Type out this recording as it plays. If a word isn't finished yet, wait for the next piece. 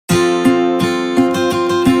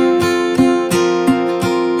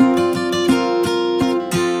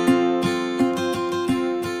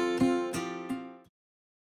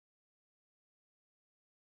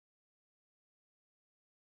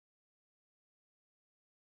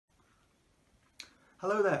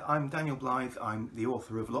Hello there, I'm Daniel Blythe. I'm the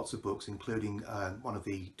author of lots of books, including one of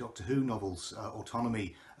the Doctor Who novels,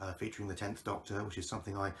 Autonomy, featuring the 10th Doctor, which is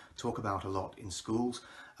something I talk about a lot in schools.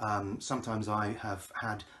 Sometimes I have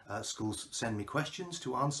had schools send me questions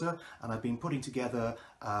to answer, and I've been putting together,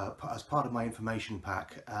 as part of my information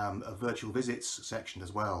pack, a virtual visits section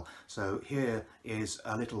as well. So here is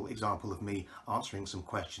a little example of me answering some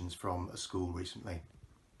questions from a school recently.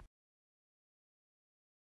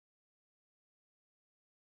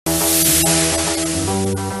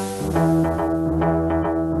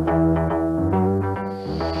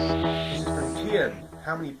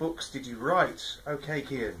 How many books did you write? Okay,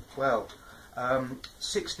 Kian. Well,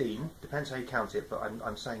 16, depends how you count it, but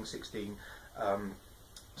I'm saying 16.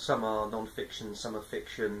 Some are non-fiction, some are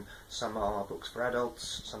fiction, some are books for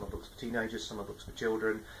adults, some are books for teenagers, some are books for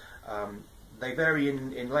children. They vary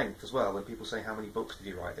in length as well. When people say how many books did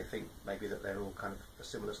you write, they think maybe that they're all kind of a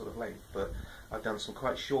similar sort of length, but I've done some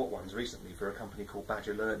quite short ones recently for a company called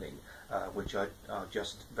Badger Learning, which are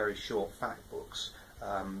just very short fact books.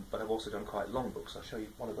 But I've also done quite long books. I'll show you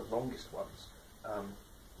one of the longest ones.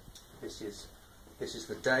 This is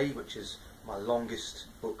The Day, which is my longest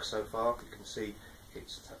book so far. You can see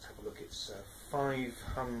let's have a look, it's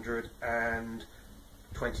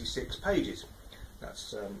 526 pages.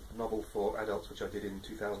 That's a novel for adults which I did in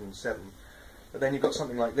 2007. But then you've got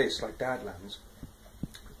something like this, like Dadlands,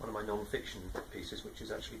 one of my non-fiction pieces, which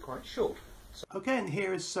is actually quite short. Okay, and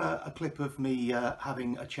here is a clip of me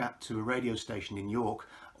having a chat to a radio station in York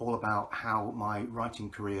all about how my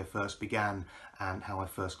writing career first began and how I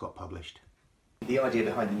first got published. The idea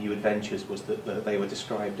behind the new adventures was that they were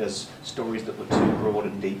described as stories that were too broad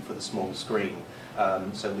and deep for the small screen.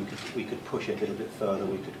 So we could push it a little bit further.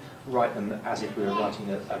 We could write them as if we were writing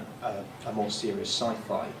a more serious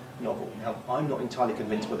sci-fi novel. Now, I'm not entirely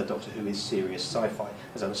convinced whether Doctor Who is serious sci-fi.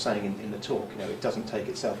 As I was saying in the talk, you know, it doesn't take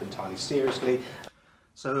itself entirely seriously.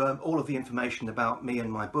 So all of the information about me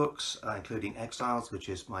and my books, including Exiles, which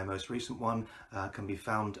is my most recent one, can be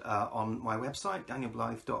found on my website,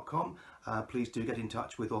 danielblythe.com. Please do get in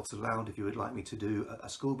touch with Authors Aloud if you would like me to do a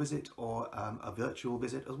school visit or a virtual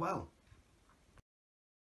visit as well.